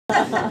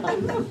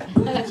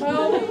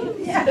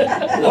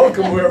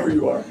Welcome wherever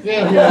you are.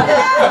 Yeah.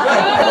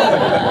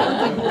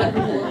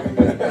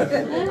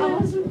 I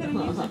wasn't going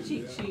to use a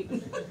cheat sheet.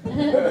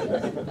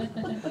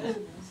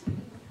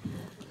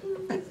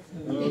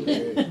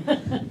 Okay.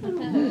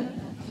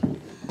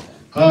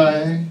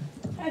 Hi.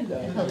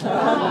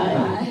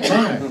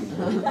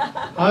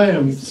 I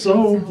am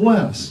so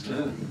blessed.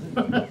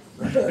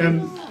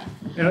 and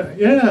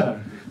yeah,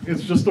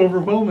 it's just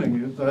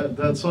overwhelming.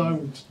 That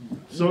song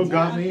so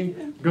got me,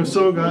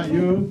 so got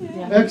you.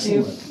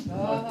 Excellent.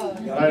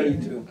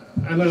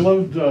 And I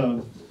loved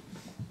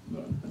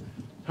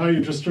how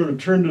you just sort of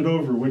turned it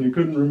over when you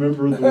couldn't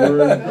remember the word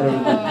or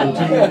the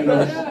tune, you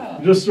know.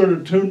 You just sort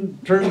of turned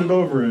it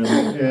over, and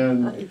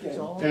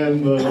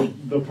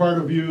the part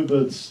of you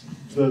that's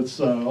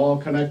all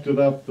connected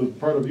up, the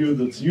part of you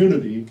that's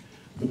unity,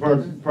 the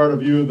part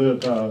of you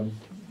that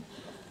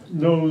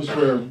knows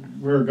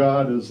where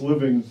God is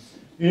living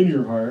in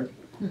your heart,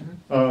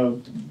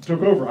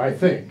 took over. I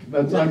think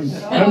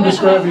I'm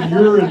describing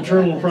your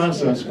internal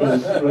process,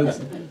 but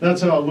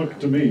that's how it looked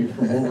to me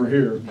from over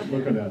here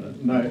looking at it,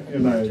 and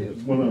I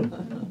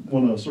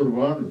want to sort of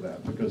honor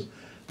that, because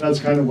that's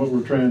kind of what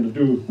we're trying to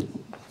do,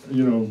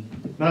 you know,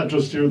 not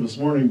just here this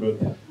morning, but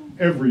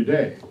every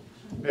day.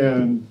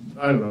 And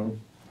I don't know,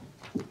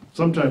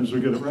 sometimes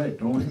we get it right,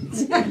 don't we?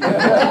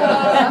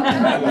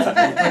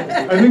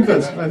 I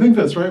think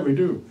that's right, we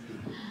do.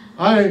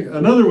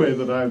 Another way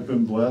that I've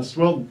been blessed,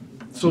 well,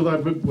 so that I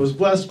was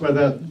blessed by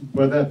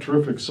that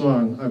terrific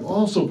song. I've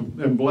also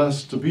been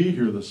blessed to be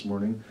here this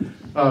morning.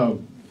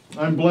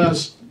 I'm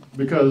blessed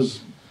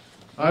because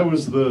I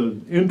was the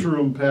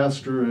interim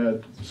pastor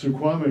at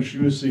Suquamish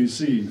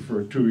UCC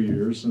for 2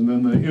 years, and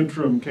then the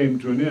interim came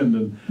to an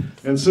end.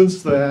 And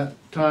since that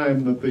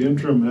time that the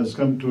interim has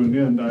come to an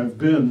end, I've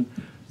been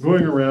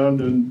going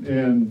around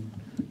and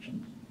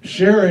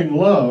sharing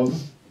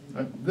love,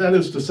 that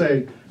is to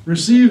say,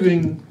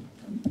 receiving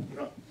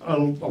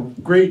a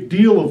great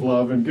deal of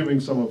love and giving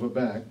some of it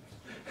back.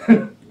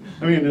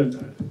 I mean,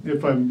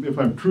 if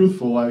I'm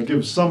truthful, I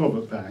give some of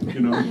it back, you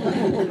know.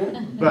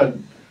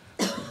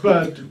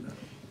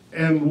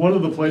 And one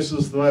of the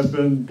places that I've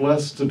been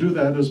blessed to do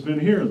that has been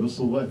here. This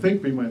will, I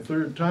think, be my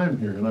third time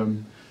here, and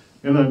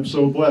I'm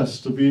so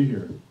blessed to be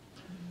here.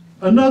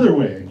 Another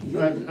way,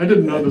 I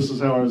didn't know this is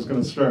how I was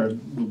going to start,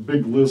 the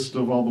big list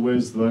of all the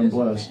ways that I'm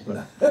blessed,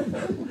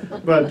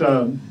 but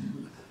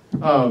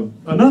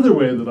another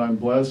way that I'm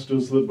blessed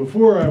is that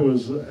before I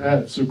was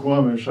at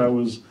Suquamish, I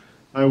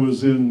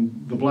was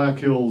in the Black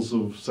Hills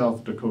of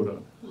South Dakota,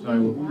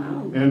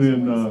 and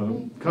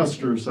in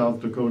Custer,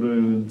 South Dakota,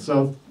 and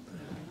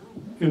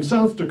in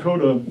South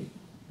Dakota,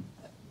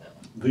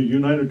 the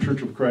United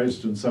Church of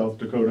Christ in South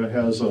Dakota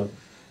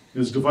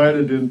is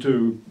divided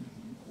into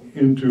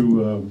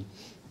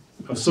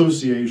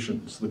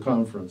associations. The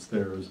conference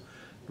there is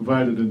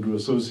divided into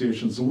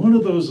associations, and one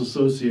of those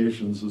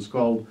associations is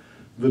called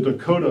the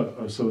Dakota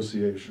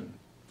Association.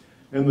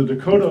 And the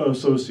Dakota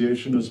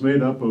Association is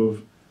made up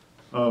of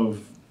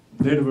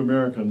Native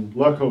American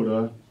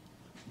Lakota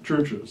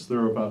churches. There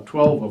are about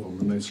 12 of them,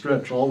 and they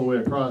stretch all the way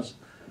across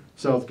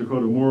South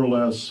Dakota, more or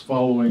less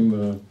following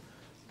the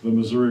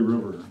Missouri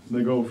River.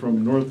 They go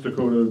from North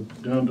Dakota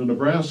down to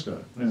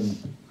Nebraska, and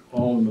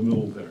all in the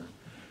middle there.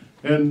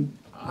 And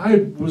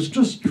I was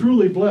just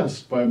truly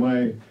blessed by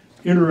my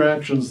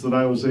interactions that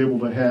I was able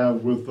to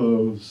have with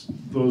those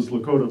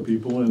Lakota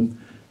people,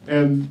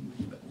 and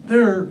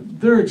they're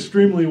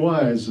extremely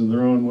wise in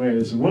their own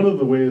ways. And one of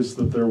the ways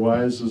that they're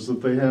wise is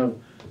that they have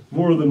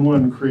more than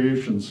one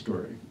creation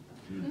story.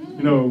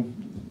 You know,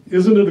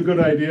 isn't it a good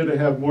idea to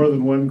have more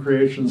than one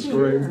creation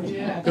story?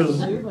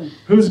 Because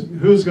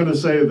who's going to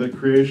say that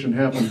creation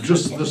happened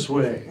just this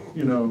way,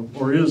 you know,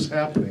 or is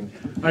happening?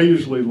 I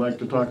usually like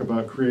to talk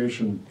about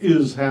creation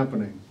is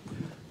happening.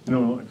 You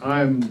know,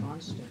 I'm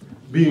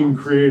being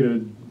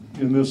created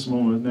in this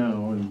moment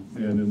now and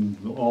in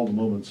all the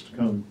moments to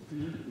come.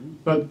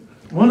 But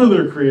one of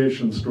their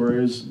creation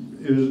stories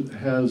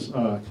has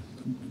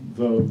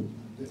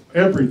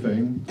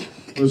everything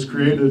was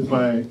created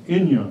by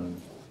Inyan.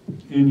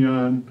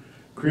 Inyan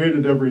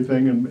created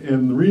everything,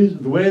 and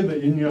the way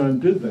that Inyan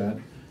did that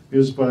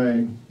is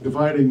by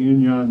dividing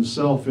Inyan's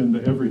self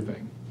into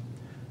everything,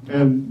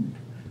 and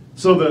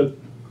so that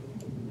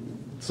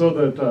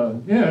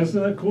yeah,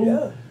 isn't that cool?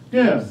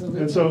 Yeah.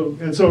 And so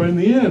in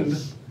the end,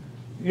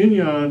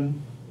 Inyan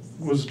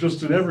was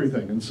just in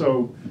everything, and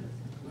so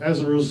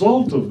as a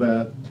result of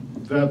that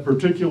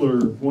particular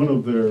one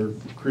of their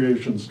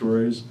creation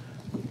stories,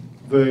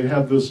 they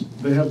have this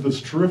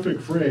terrific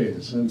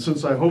phrase, and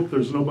since I hope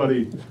there's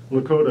nobody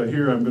Lakota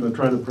here, I'm going to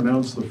try to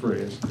pronounce the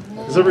phrase.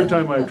 Because every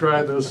time I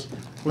try this,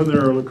 when there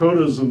are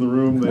Lakotas in the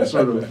room, they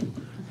sort of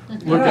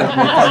look at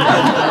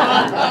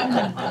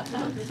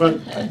me. But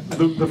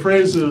the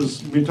phrase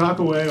is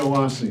 "Mitakawe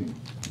Owasi,"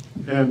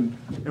 and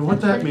what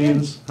that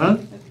means, huh?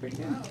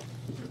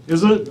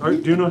 Is it?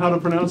 Do you know how to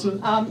pronounce it?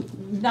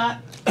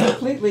 Not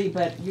completely,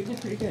 but you did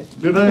pretty good.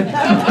 Did I?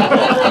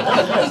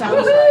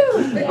 Sounds right.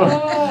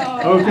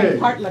 Okay.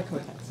 Part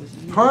Lakota.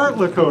 Part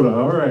Lakota.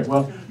 All right.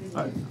 Well,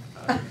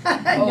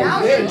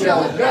 Now you're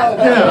telling me.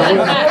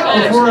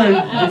 Yeah,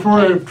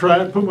 before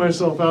I put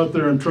myself out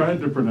there and tried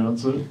to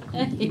pronounce it.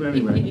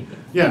 Anyway,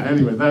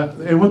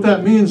 and what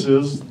that means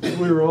is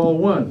we were all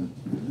one,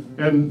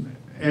 and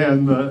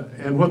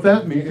what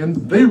that means, and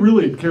they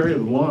really carry it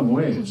a long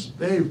ways.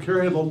 They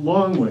carry it a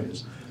long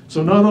ways.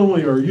 So not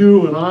only are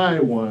you and I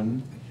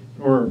one,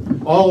 or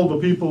all the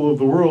people of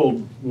the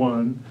world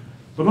one,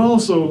 but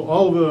also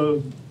all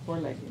the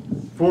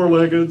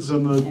four-leggeds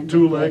and the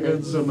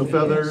two-leggeds and the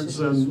feathers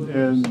and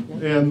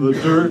the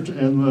dirt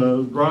and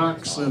the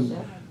rocks and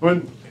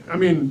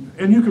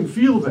and you can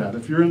feel that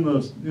if you're in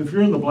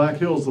the Black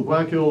Hills. The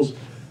Black Hills,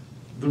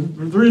 the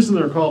reason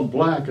they're called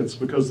black, it's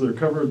because they're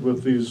covered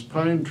with these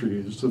pine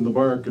trees and the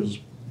bark is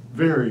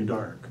very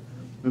dark,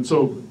 and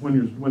so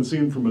when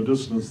seen from a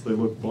distance they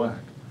look black.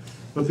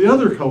 But the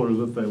other color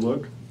that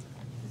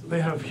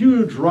they have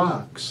huge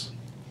rocks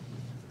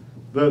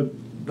that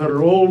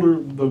are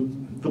older.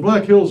 The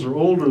Black Hills are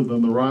older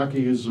than the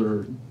Rockies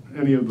or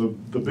any of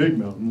the big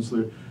mountains.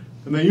 And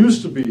they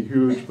used to be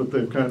huge, but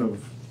they've kind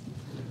of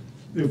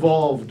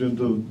evolved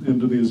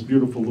into these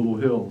beautiful little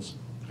hills.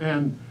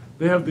 And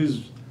they have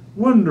these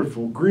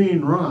wonderful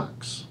green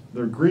rocks.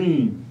 They're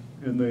green,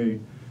 and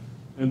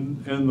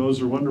those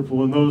are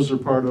wonderful, and those are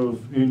part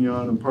of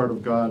Inyan and part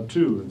of God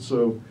too.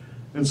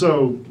 And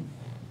so,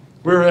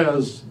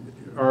 whereas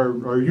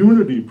our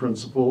unity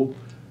principle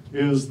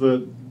is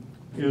that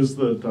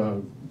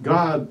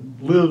God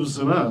lives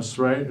in us,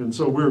 right? And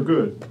so we're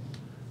good.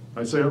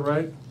 I say it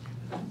right?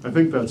 I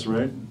think that's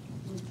right.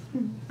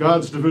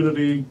 God's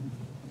divinity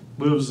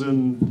lives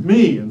in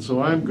me, and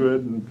so I'm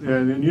good,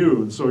 and in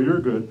you, and so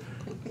you're good.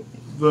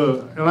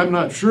 And I'm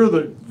not sure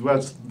that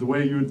that's the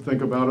way you'd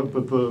think about it,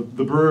 but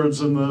the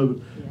birds and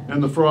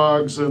the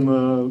frogs and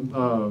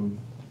the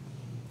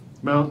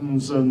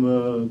mountains and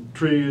the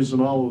trees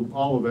and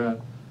all of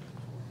that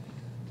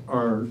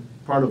are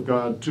part of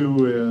God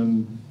too,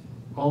 and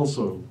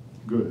also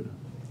good.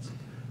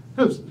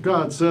 As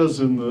God says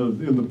in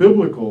the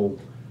biblical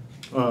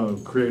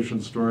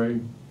creation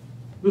story,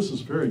 this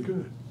is very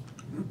good.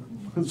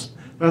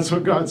 That's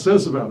what God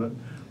says about it.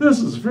 This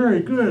is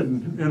very good.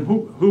 And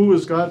who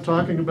is God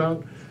talking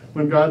about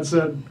when God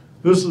said,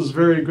 this is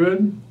very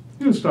good?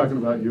 He was talking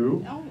about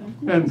you.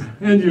 And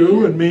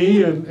you and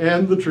me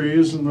and the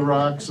trees and the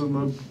rocks and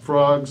the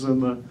frogs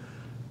and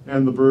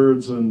the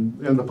birds and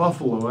the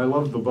buffalo. I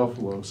love the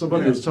buffalo.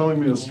 Somebody was telling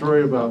me a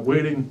story about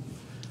waiting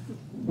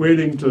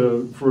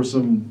for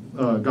some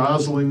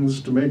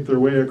goslings to make their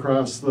way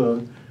across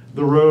the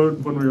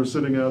road when we were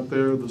sitting out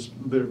there.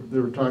 They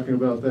were talking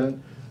about that.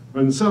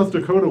 In South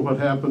Dakota, what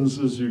happens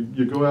is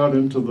you go out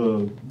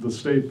into the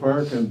state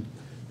park and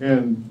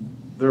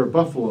there are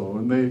buffalo,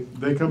 and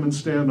they come and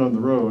stand on the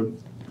road,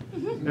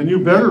 and you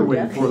better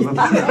wait for them.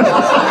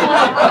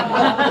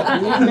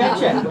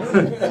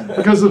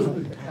 Because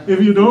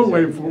if you don't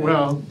wait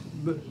for,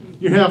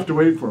 you have to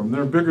wait for them.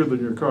 They're bigger than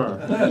your car.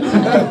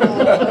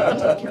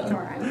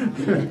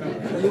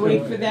 You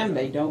wait for them,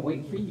 they don't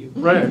wait for you.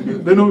 Right.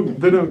 They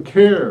don't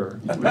care.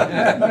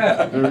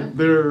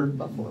 They're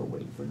Buffalo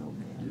wait for no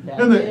man.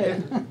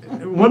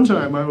 and one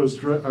time I was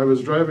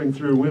driving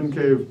through Wind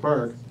Cave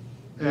Park,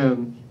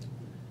 and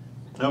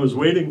I was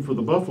waiting for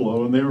the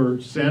buffalo, and they were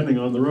standing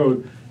on the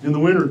road. In the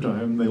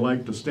wintertime, they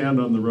like to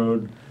stand on the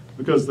road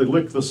because they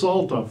lick the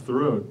salt off the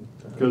road,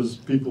 because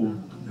people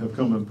have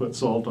come and put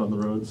salt on the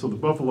road. So the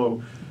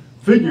buffalo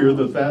figure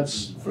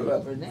that's for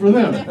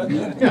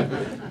them. Yeah.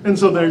 And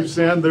so they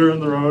stand there in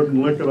the road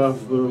and lick it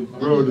off the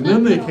road. And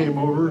then they came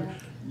over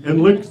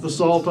and licked the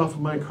salt off of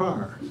my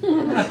car.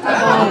 And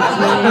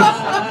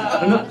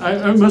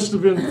I must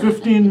have been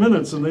 15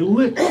 minutes, and they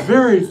licked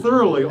very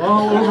thoroughly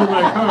all over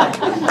my car.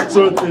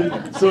 So at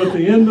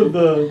the end of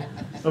the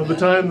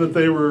time that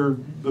they were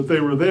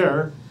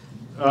there,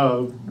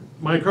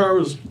 my car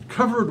was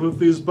covered with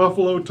these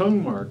buffalo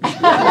tongue marks.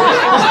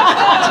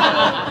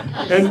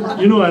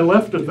 And I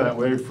left it that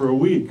way for a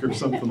week or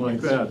something like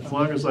that, as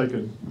long as I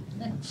could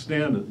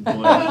stand it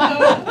until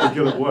I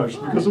could get it washed,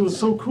 because it was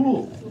so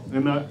cool.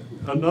 And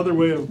another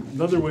way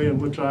in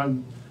which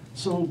I'm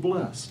so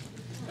blessed.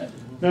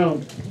 Now,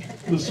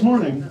 this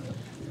morning,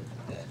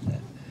 I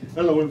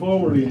don't know, we've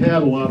already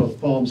had a lot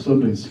of Palm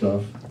Sunday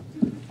stuff,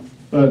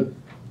 but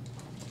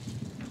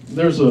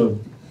there's a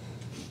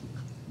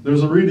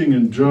reading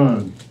in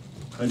John.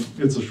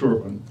 It's a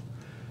short one.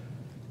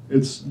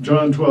 It's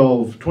John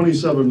 12,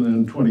 27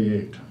 and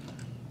 28.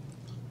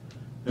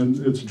 And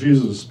it's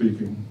Jesus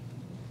speaking.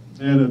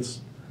 And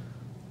it's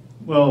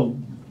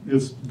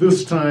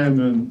this time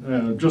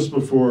and just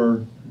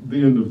before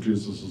the end of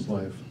Jesus'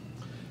 life.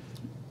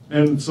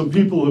 And some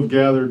people have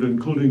gathered,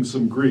 including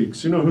some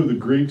Greeks. You know who the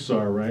Greeks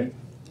are, right?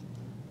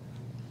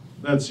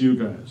 That's you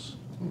guys.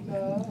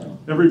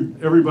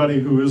 Everybody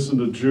who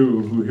isn't a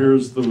Jew who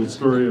hears the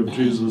story of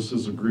Jesus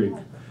is a Greek.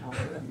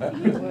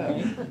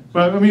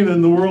 But I mean,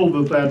 in the world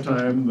at that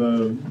time,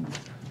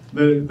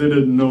 they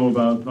didn't know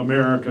about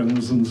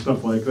Americans and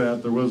stuff like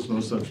that. There was no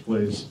such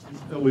place,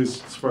 at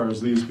least as far as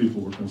these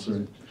people were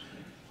concerned.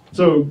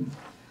 So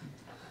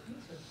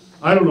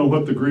I don't know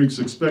what the Greeks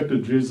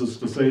expected Jesus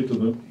to say to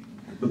them,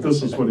 but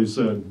this is what he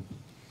said.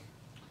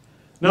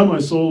 Now my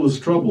soul is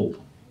troubled.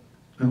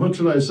 And what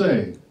should I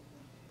say?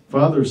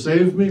 Father,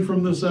 save me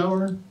from this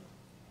hour?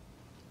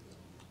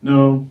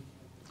 No,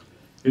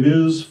 it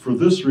is for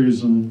this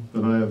reason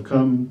that I have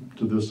come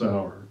to this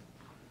hour.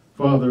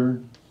 Father,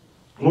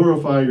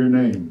 glorify your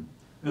name.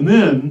 And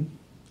then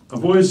a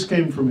voice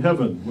came from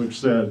heaven which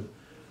said,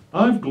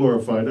 I've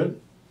glorified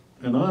it,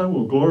 and I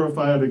will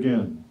glorify it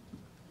again.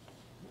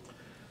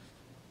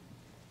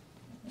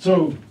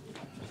 So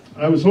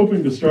I was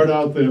hoping to start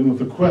out then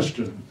with a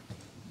question.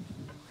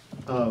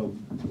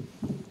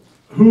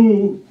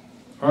 Who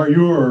are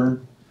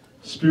your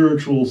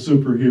spiritual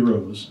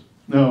superheroes?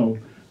 Now,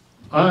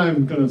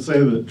 I'm going to say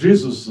that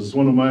Jesus is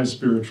one of my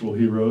spiritual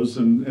heroes,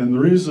 and the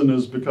reason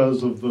is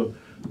because of the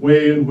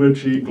way in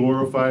which he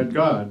glorified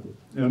God.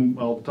 And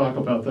I'll talk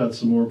about that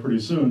some more pretty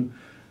soon.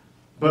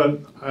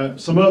 But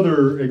some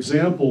other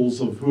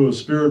examples of who a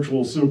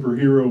spiritual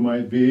superhero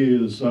might be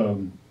is,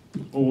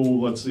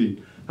 let's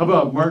see. How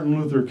about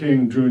Martin Luther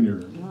King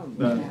Jr.?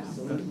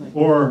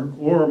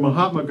 Or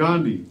Mahatma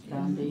Gandhi,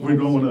 if we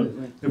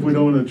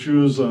don't want to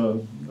choose a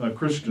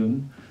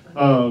Christian.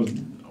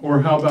 Or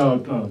how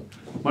about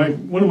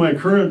one of my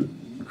current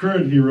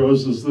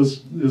heroes is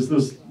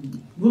this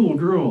little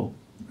girl,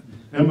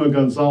 Emma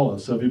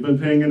Gonzalez. Have you been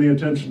paying any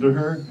attention to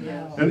her?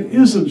 Yeah. And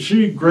isn't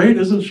she great?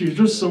 Isn't she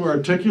just so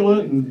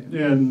articulate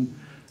and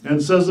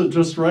says it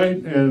just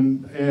right?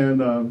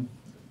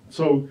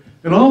 So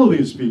in all of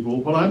these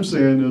people, what I'm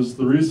saying is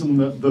the reason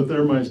that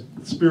they're my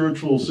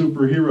spiritual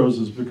superheroes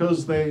is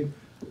because they,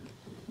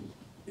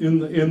 in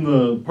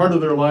the part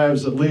of their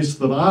lives at least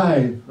that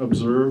I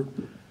observe,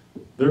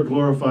 they're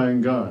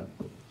glorifying God.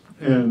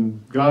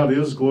 And God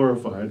is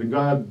glorified, and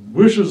God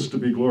wishes to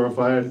be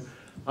glorified,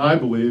 I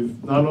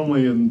believe, not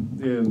only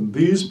in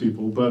these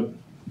people, but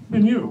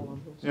in you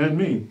and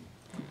me.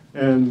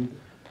 And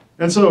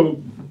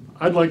so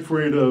I'd like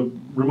for you to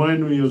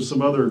remind me of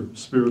some other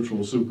spiritual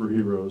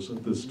superheroes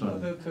at this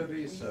time. Mother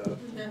Teresa.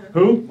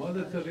 Who?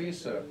 Mother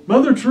Teresa.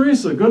 Mother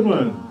Teresa, good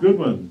one, good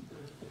one.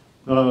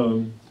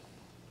 I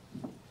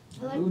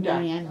like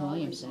Diane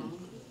Williamson.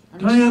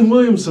 Diane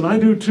Williamson, I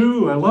do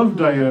too. I love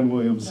Diane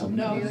Williamson.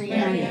 No,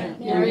 Marianne.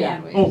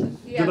 Marianne. Oh,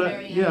 Yeah, did I?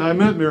 Marianne. Yeah, I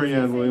met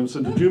Marianne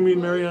Williamson. Did you meet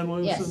Marianne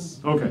Williamson? Yes.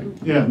 Okay,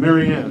 yeah,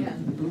 Marianne.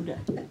 Buddha.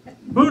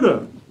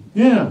 Buddha,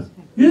 yeah,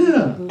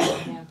 yeah.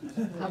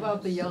 How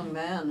about the young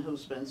man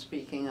who's been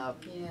speaking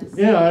up?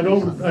 Yeah, I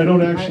don't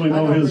actually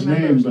know his I don't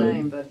remember his name,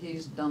 name, but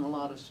he's done a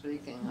lot of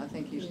speaking. I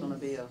think he's going to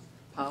be a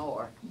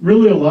power.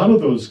 really a lot of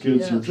those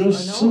kids are Yes,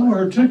 just I know so it. I know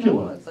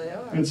articulate. it. They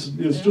are. It's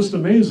Yeah. just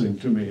amazing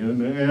to me,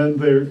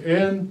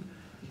 and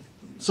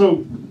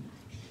so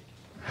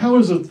how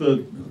is it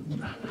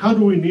how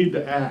do we need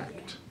to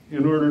act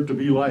in order to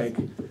be like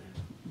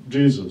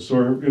Jesus,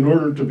 or in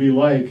order to be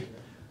like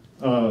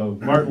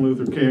Martin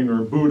Luther King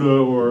or Buddha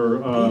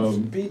or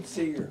Pete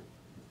Seeger.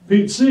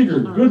 Pete Seeger?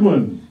 Good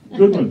one,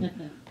 good one.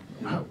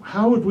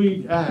 How would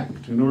we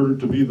act in order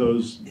to be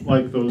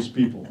like those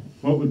people?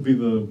 What would be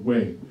the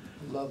way?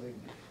 Loving.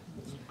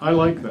 I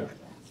like that.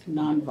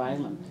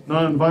 Nonviolent.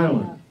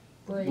 Nonviolent.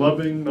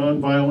 Loving,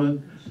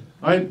 nonviolent.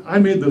 I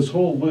made this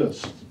whole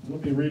list.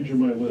 Let me read you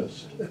my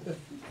list.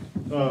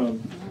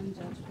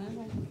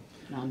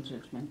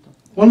 Non-judgmental.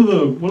 One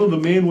of the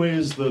main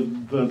ways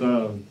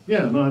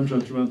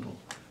non-judgmental.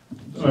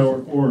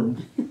 Or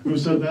who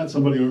said that?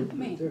 Somebody.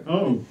 Me.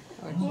 Oh,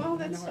 Well,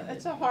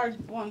 it's a hard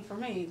one for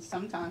me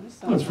sometimes.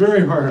 So. that's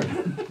very hard.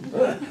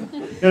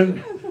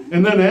 and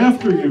then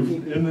after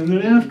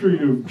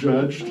you've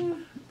judged,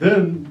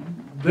 then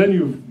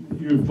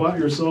you've bought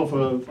yourself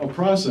a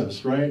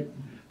process, right?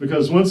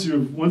 Because once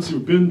you've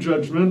been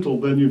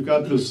judgmental, then you've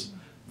got this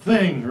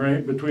thing,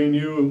 right, between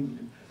you.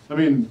 I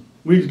mean,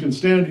 we can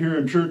stand here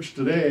in church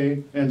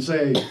today and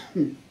say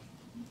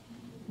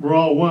we're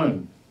all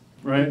one,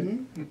 right?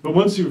 But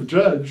once you've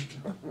judged,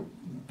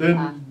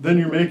 then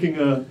you're making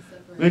a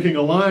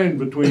line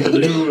between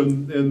you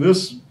and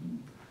this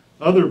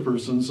other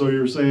person. So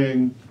you're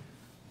saying,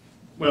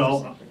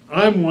 well,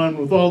 I'm one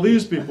with all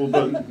these people,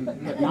 but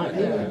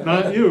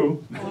not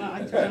you. Well,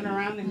 I turn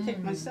around and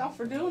kick myself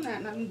for doing that,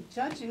 and I'm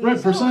judging Right,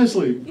 myself.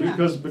 precisely, Yeah.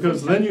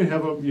 because then you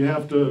have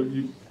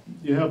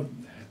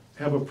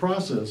a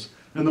process,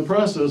 and the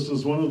process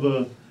is one of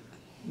the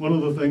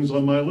things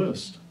on my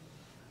list.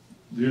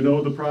 Do you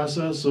know the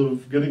process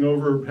of getting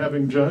over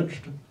having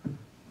judged?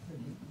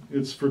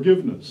 It's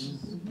forgiveness,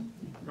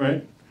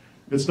 right?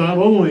 It's not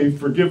only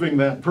forgiving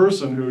that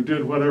person who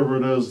did whatever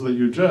it is that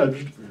you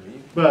judged,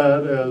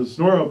 but as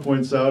Nora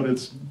points out,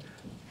 it's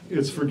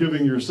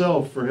forgiving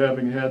yourself for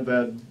having had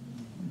that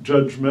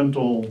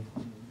judgmental.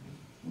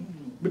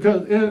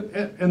 Because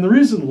and the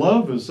reason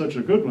love is such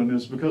a good one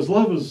is because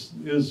love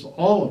is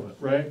all of it,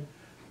 right?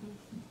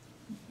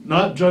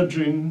 Not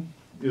judging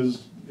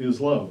is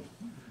love.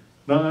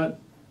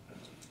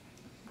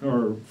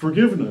 Or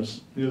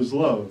forgiveness is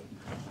love.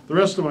 The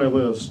rest of my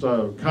list,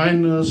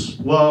 kindness,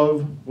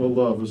 love, well,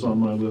 love is on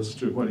my list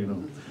too, what do you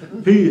know?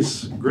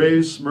 Peace,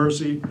 grace,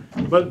 mercy,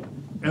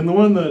 and the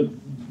one that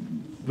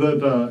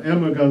that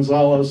Emma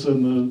Gonzalez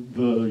and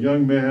the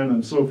young man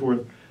and so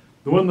forth,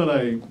 the one that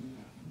I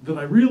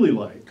really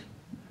like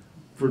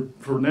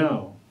for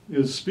now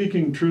is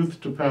speaking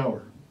truth to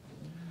power.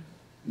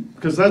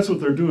 Because that's what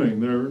they're doing.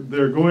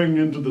 They're going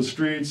into the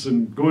streets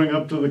and going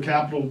up to the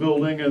Capitol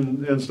building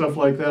and stuff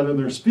like that, and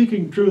they're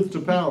speaking truth to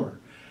power.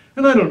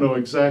 And I don't know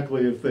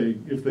exactly if they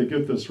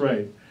get this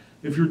right.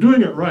 If you're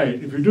doing it right,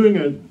 if you're doing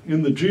it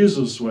in the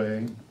Jesus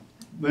way,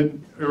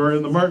 then, or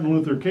in the Martin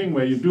Luther King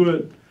way, you do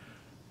it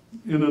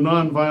in a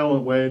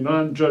non-violent way,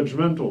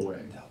 non-judgmental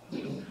way.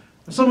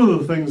 Some of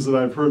the things that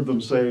I've heard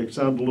them say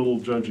sound a little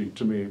judgy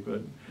to me,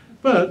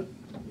 but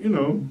you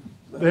know,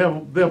 they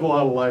have a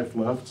lot of life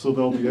left, so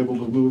they'll be able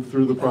to move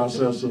through the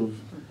process of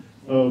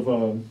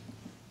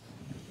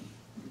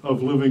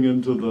living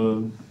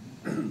into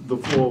the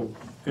full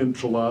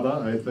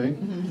enchilada, I think.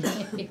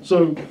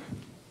 So,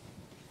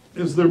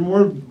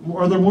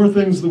 are there more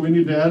things that we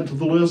need to add to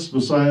the list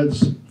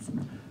besides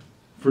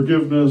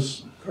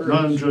forgiveness,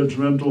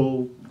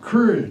 non-judgmental,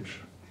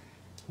 courage?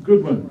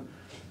 Good one.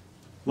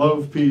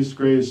 Love, peace,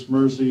 grace,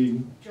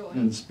 mercy,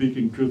 and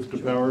speaking truth to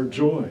power,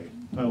 joy.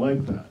 I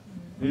like that.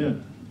 Yeah.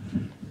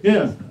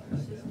 Yeah.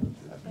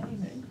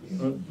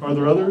 Are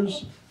there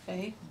others?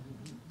 Faith.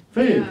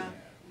 Faith.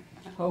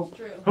 Hope.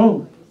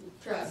 Hope.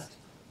 Trust.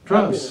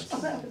 Trust.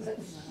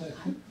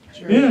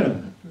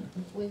 Yeah.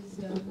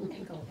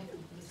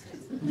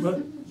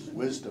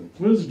 Wisdom.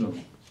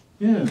 Wisdom.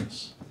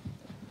 Yes.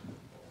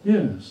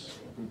 Yes.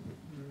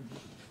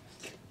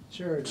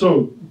 Charity.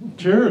 So,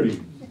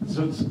 charity.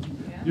 Since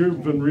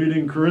you've been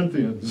reading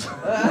Corinthians.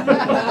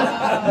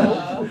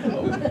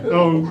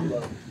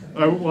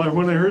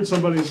 When I heard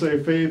somebody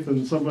say faith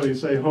and somebody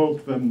say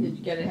hope, then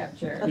You gotta have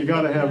charity. you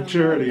gotta have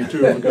charity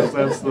too, because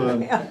that's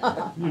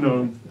the, you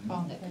know,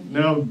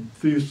 now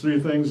these three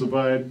things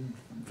abide,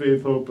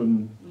 faith, hope,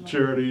 and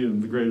charity,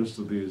 and the greatest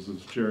of these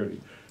is charity,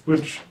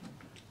 which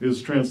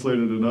is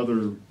translated in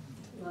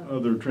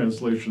other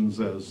translations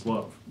as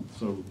love.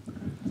 So,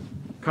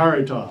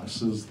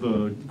 caritas is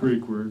the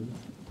Greek word.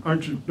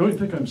 Don't you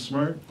think I'm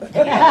smart?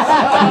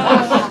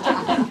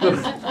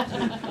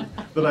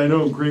 That I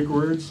know Greek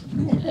words?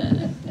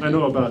 I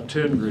know about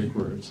 10 Greek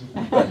words.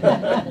 But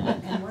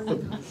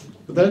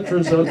that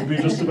turns out to be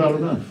just about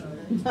enough.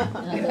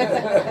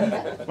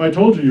 I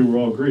told you were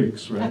all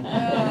Greeks, right?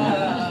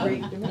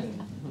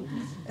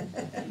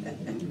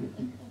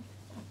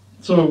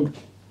 So,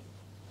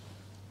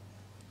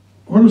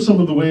 what are some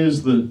of the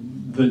ways that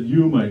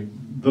you might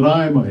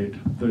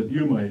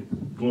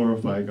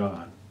glorify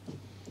God?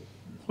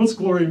 What's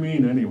glory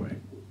mean anyway?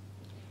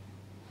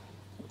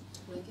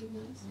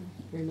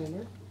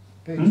 Remember?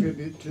 Pay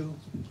tribute to.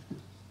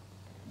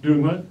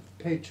 Doing what?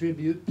 Pay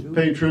tribute to.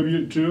 Pay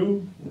tribute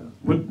to?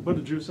 What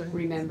did you say?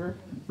 Remember?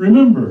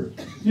 Remember.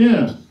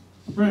 Yeah.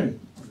 Right.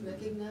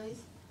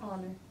 Recognize,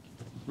 honor.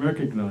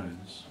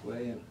 Recognize.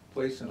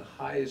 Place in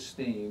high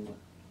esteem.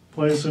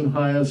 Place in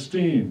high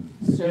esteem.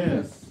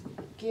 Service.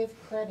 Give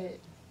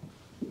credit.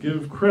 Yeah.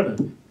 Give credit.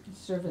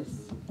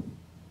 Service.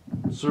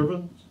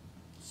 Servant?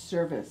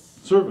 Service.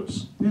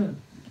 Service. Yeah.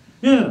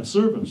 Yeah,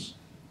 service.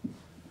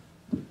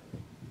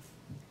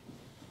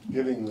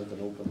 Giving with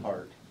an open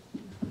heart.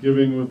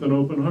 Giving with an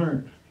open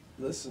heart.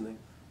 Listening.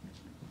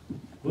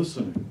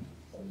 Listening.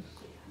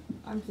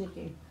 I'm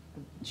thinking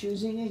of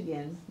choosing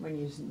again, when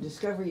you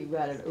discover you've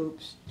got an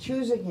oops,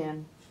 choose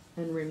again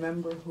and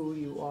remember who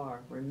you are.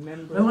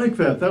 Remember. I like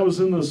that. That was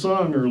in the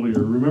song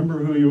earlier. Remember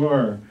who you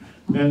are.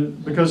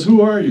 And because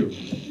who are you?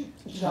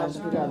 God's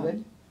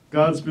beloved.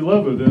 God's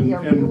beloved. And,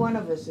 Every one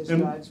of us is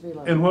and, God's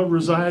beloved. and what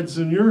resides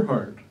in your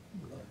heart?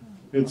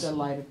 It's The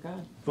light of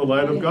God. the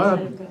light of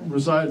God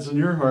resides in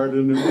your heart.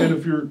 And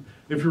if you're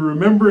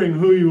remembering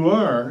who you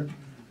are,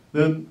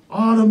 then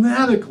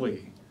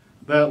automatically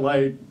that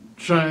light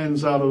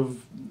shines out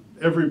of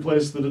every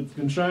place that it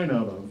can shine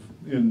out of.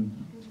 And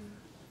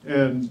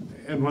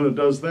when it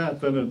does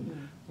that,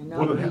 then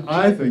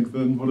I think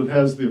then what it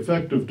has the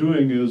effect of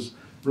doing is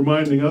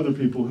reminding other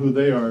people who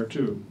they are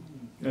too.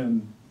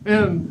 And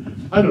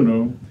I don't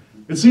know,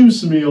 it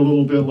seems to me a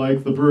little bit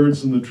like the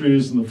birds and the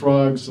trees and the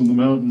frogs and the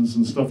mountains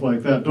and stuff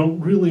like that don't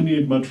really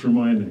need much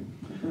reminding.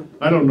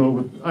 I don't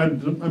know,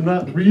 I'm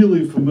not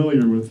really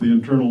familiar with the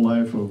internal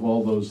life of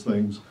all those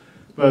things,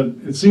 but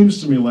it seems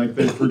to me like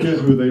they forget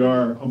who they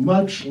are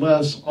much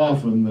less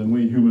often than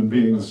we human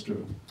beings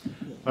do.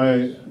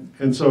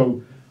 And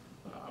so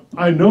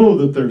I know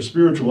that they're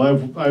spiritual.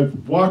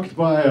 I've walked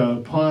by a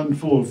pond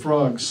full of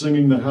frogs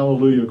singing the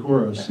Hallelujah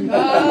chorus.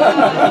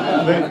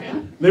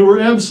 They were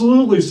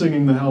absolutely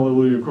singing the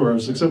Hallelujah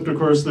chorus, except of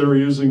course they were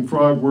using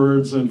frog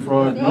words and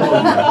frog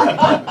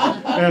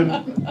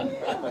melody.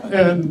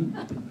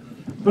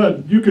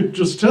 But you could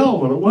just tell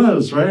what it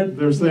was, right?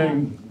 They're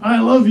saying, I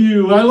love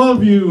you, I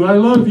love you, I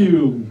love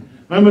you.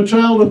 I'm a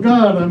child of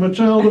God, I'm a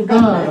child of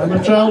God, I'm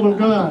a child of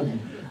God.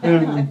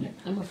 And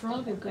I'm a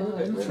frog of God.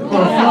 a frog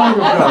of God.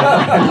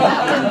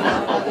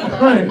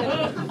 Right.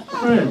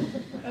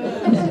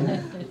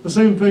 The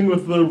same thing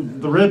with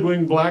the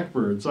red-winged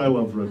blackbirds. I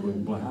love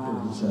red-winged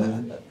blackbirds.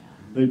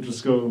 They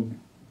just go,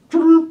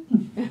 chirp,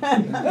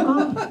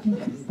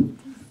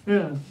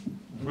 Yeah,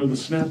 or the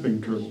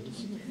snapping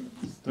turtles.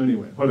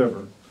 Anyway,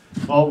 whatever.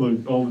 All the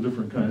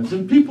different kinds.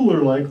 And people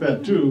are like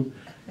that too,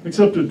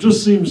 except it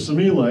just seems to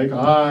me like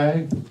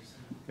I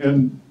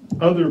and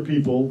other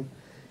people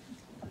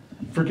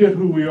forget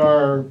who we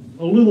are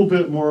a little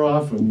bit more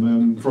often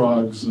than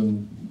frogs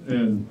and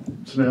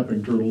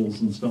snapping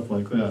turtles and stuff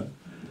like that.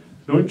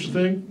 Don't you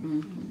think?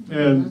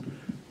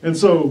 And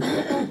so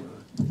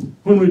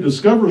when we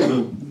discover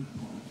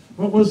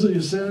what was it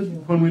you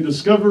said? When we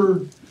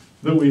discover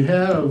that we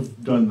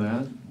have done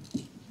that,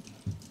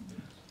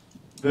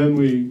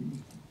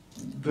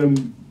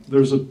 then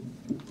there's a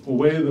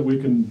way that we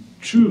can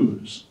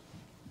choose.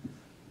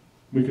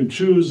 We can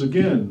choose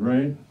again,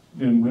 right?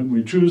 And when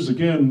we choose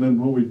again, then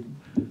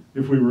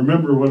if we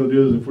remember what it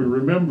is, if we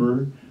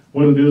remember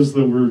what it is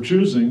that we're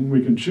choosing,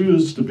 we can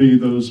choose to be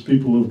those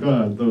people of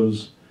God,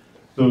 those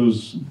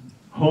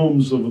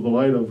homes of the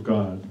light of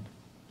God.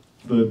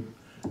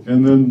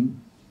 And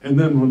then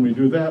when we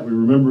do that, we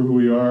remember who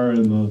we are,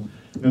 and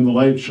the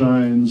light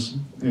shines,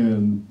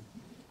 and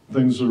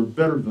things are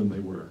better than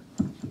they were.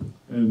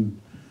 And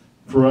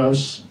for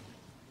us,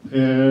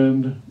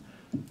 and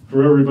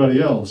for everybody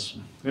else.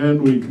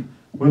 And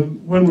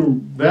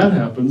when that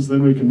happens,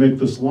 then we can make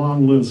this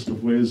long list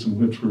of ways in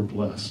which we're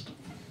blessed.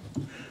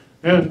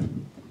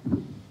 And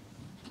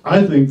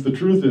I think the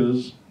truth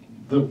is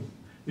that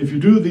if you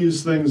do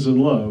these things in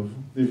love,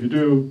 if you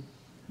do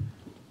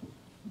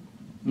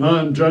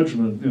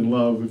non-judgment in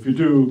love, if you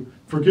do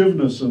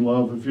forgiveness in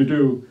love, if you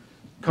do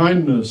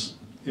kindness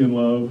in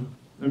love,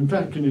 in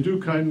fact, can you do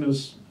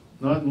kindness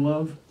not in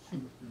love?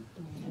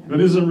 It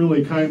isn't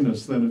really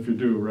kindness then if you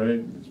do,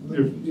 right?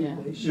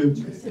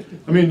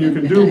 I mean, you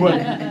can do what,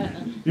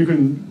 you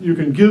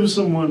can give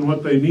someone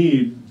what they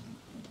need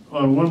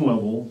on one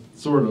level,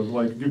 sort of,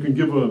 like you can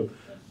give a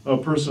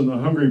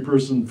hungry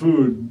person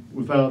food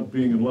without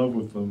being in love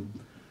with them.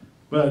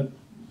 But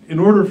in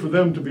order for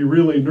them to be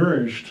really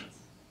nourished,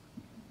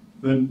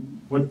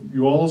 then what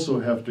you also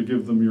have to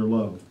give them your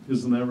love.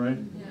 Isn't that right?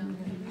 Yeah.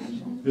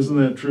 Isn't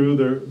that true?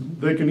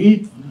 They can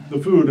eat the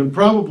food, and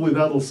probably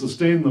that'll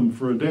sustain them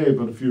for a day,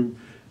 but if you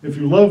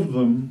love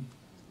them,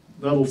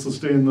 that'll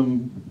sustain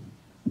them,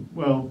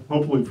 well,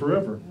 hopefully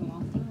forever.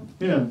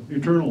 Yeah,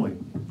 eternally.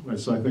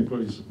 That's, I think,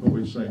 what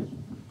we say.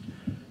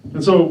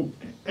 And so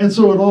it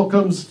all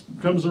comes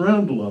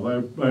around to love.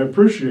 I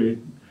appreciate.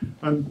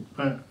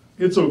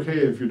 It's okay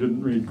if you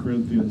didn't read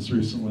Corinthians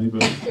recently,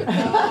 but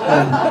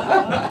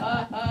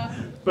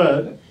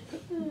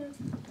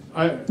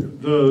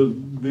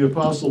the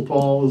Apostle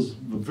Paul is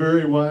a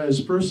very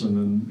wise person,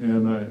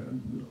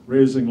 and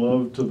raising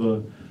love to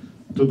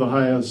the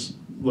highest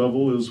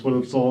level is what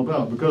it's all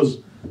about. Because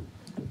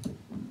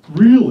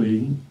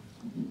really,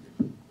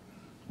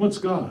 what's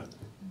God?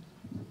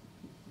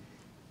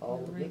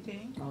 All of it.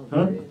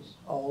 Huh?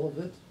 All of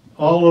it.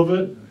 All of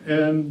it,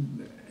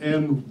 and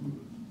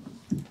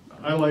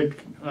I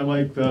like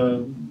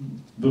the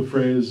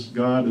phrase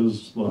 "God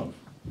is love."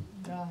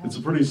 It's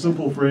a pretty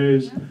simple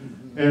phrase,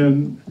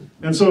 and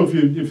so if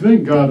you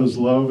think God is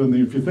love, and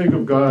if you think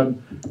of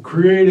God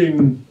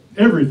creating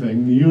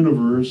everything, the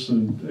universe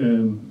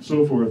and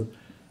so forth,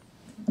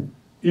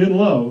 in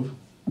love,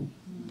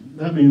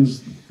 that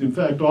means, in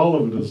fact, all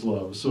of it is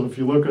love. So if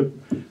you look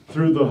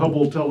through the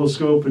Hubble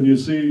telescope and you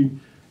see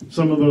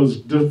some of those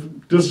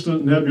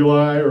distant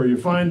nebulae, or you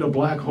find a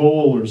black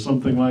hole or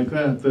something like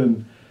that,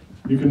 then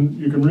you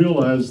can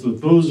realize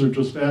that those are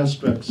just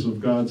aspects of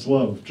God's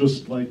love,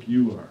 just like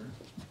you are.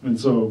 And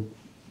so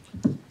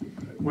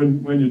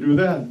when you do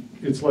that,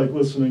 it's like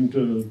listening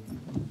to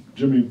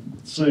Jimmy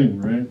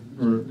sing, right?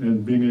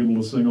 And being able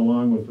to sing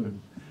along with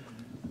him.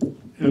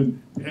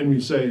 And we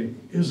say,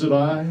 "Is it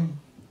I?"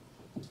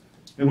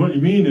 And what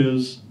you mean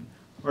is,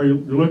 you're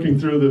looking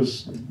through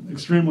this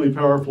extremely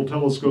powerful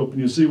telescope and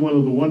you see one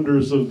of the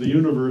wonders of the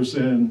universe,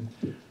 and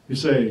you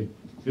say,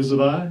 "Is it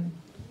I?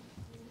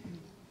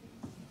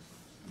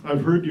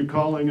 I've heard you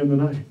calling in the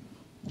night.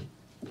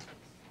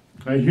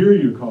 I hear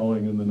you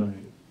calling in the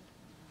night.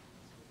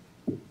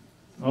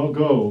 I'll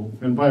go."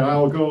 And by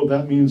 "I'll go,"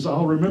 that means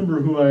I'll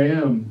remember who I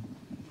am,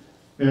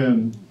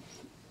 and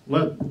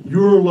let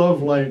your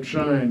love light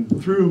shine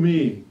through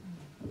me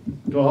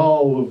to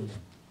all of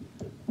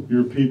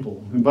your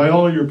people. And by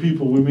all your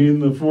people, we mean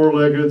the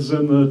four-leggeds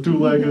and the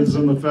two-leggeds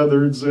and the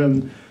feathers,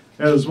 and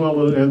as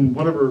well as, and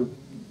whatever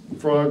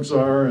frogs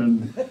are,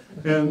 and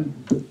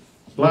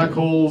black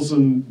holes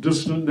and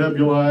distant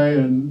nebulae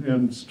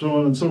and so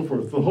on and so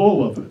forth. The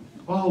whole of it,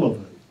 all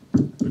of it.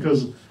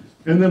 Because,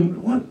 and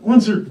then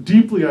once you're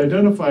deeply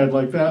identified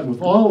like that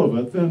with all of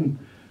it, then,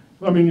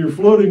 I mean, you're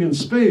floating in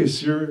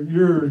space.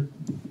 You're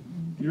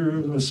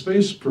a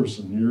space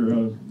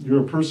person.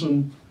 You're a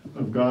person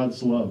of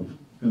God's love,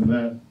 and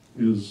that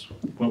is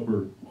what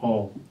we're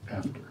all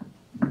after.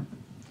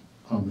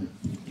 Amen.